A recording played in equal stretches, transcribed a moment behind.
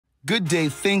Good day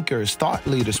thinkers, thought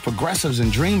leaders, progressives,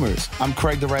 and dreamers. I'm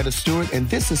Craig the Writer Stewart, and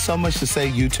this is So Much to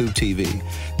Say YouTube TV.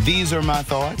 These are my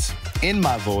thoughts, in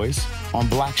my voice, on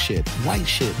black shit, white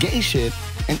shit, gay shit,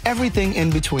 and everything in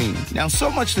between. Now,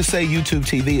 So Much to Say YouTube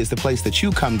TV is the place that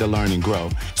you come to learn and grow.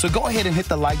 So go ahead and hit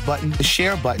the like button, the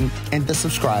share button, and the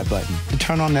subscribe button. And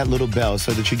turn on that little bell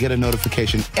so that you get a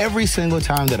notification every single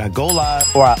time that I go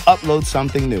live or I upload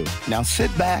something new. Now sit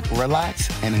back,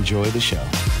 relax, and enjoy the show.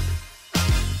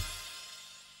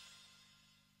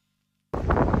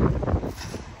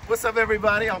 What's up,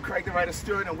 everybody? I'm Craig the Writer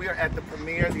Stewart, and we are at the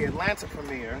premiere, the Atlanta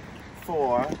premiere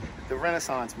for the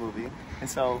Renaissance movie. And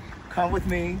so come with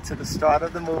me to the start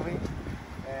of the movie,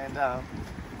 and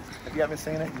if you haven't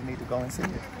seen it, you need to go and see it.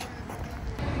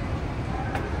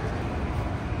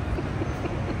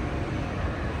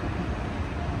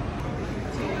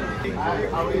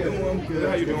 How are you doing? Good.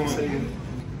 How you doing?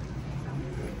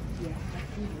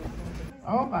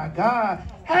 Oh my God.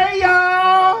 Hey,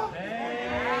 y'all!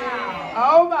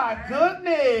 Oh my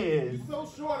goodness! You're so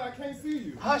short, I can't see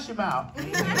you. Hush your mouth.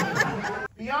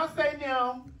 Beyonce and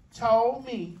them told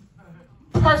me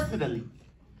personally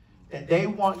that they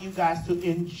want you guys to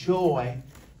enjoy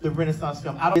the Renaissance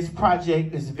film. This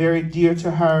project is very dear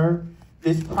to her.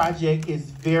 This project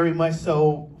is very much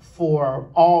so for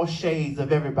all shades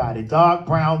of everybody. Dark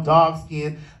brown, dark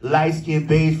skin, light skin,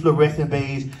 beige, fluorescent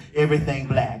beige, everything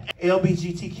black.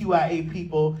 LGBTQIA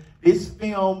people, this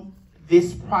film,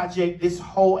 this project, this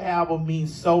whole album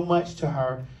means so much to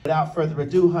her. Without further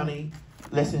ado, honey,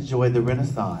 let's enjoy the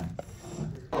Renaissance.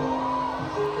 My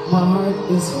heart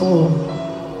is full.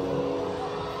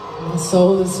 My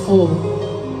soul is full.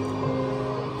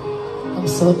 I'm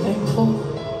so thankful.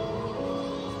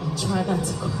 I'm trying not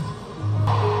to cry.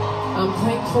 I'm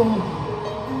thankful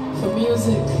for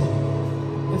music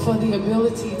and for the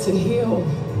ability to heal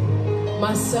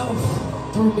myself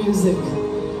through music,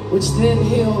 which then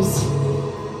heals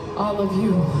all of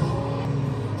you.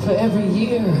 For every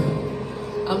year,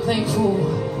 I'm thankful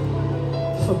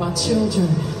for my children.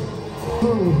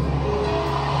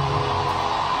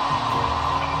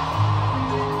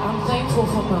 I'm thankful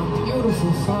for my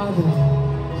beautiful father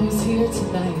who's here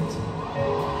tonight.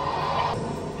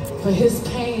 For his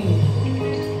pain.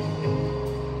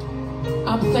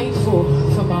 I'm thankful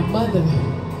for my mother,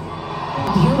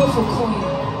 beautiful queen.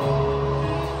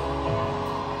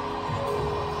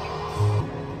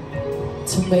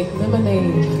 To make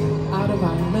lemonade out of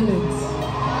our lemons.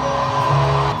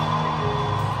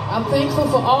 I'm thankful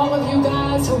for all of you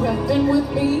guys who have been with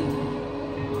me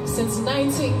since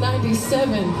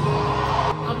 1997.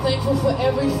 I'm thankful for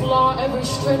every flaw, every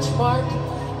stretch mark,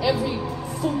 every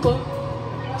fupa.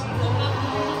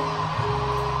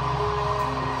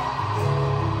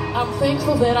 I'm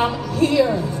thankful that I'm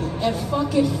here at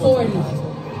fucking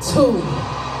 42.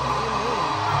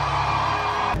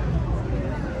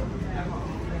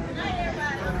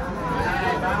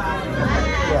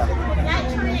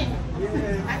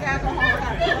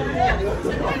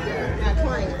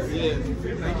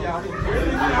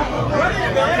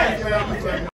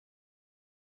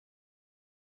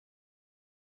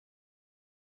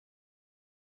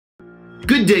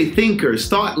 Good day thinkers,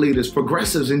 thought leaders,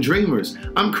 progressives, and dreamers.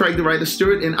 I'm Craig the Writer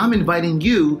Stewart, and I'm inviting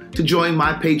you to join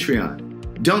my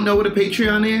Patreon. Don't know what a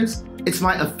Patreon is? It's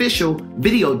my official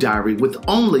video diary with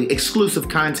only exclusive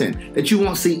content that you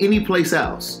won't see anyplace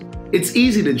else. It's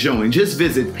easy to join. Just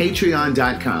visit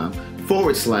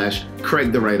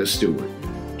patreon.com/Craig the Writer Stewart.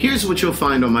 Here's what you'll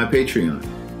find on my Patreon.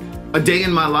 A day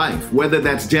in my life, whether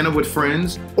that's dinner with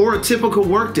friends or a typical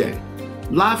workday.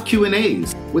 Live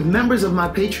Q&As with members of my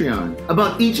Patreon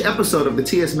about each episode of the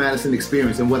T.S. Madison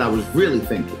Experience and what I was really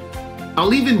thinking.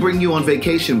 I'll even bring you on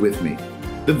vacation with me.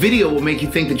 The video will make you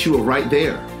think that you were right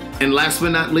there. And last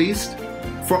but not least,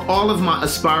 for all of my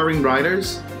aspiring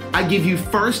writers, I give you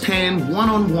first-hand,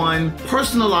 one-on-one,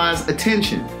 personalized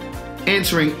attention,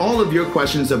 answering all of your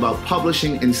questions about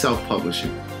publishing and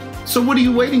self-publishing. So what are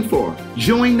you waiting for?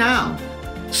 Join now.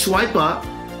 Swipe up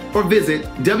or visit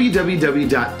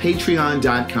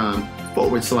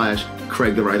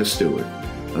www.patreon.com/Craig the Writer Stewart.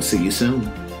 I'll see you soon.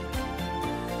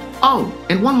 Oh,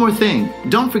 and one more thing.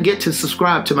 Don't forget to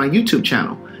subscribe to my YouTube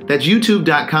channel. That's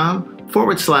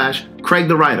youtube.com/Craig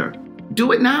the Writer.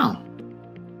 Do it now.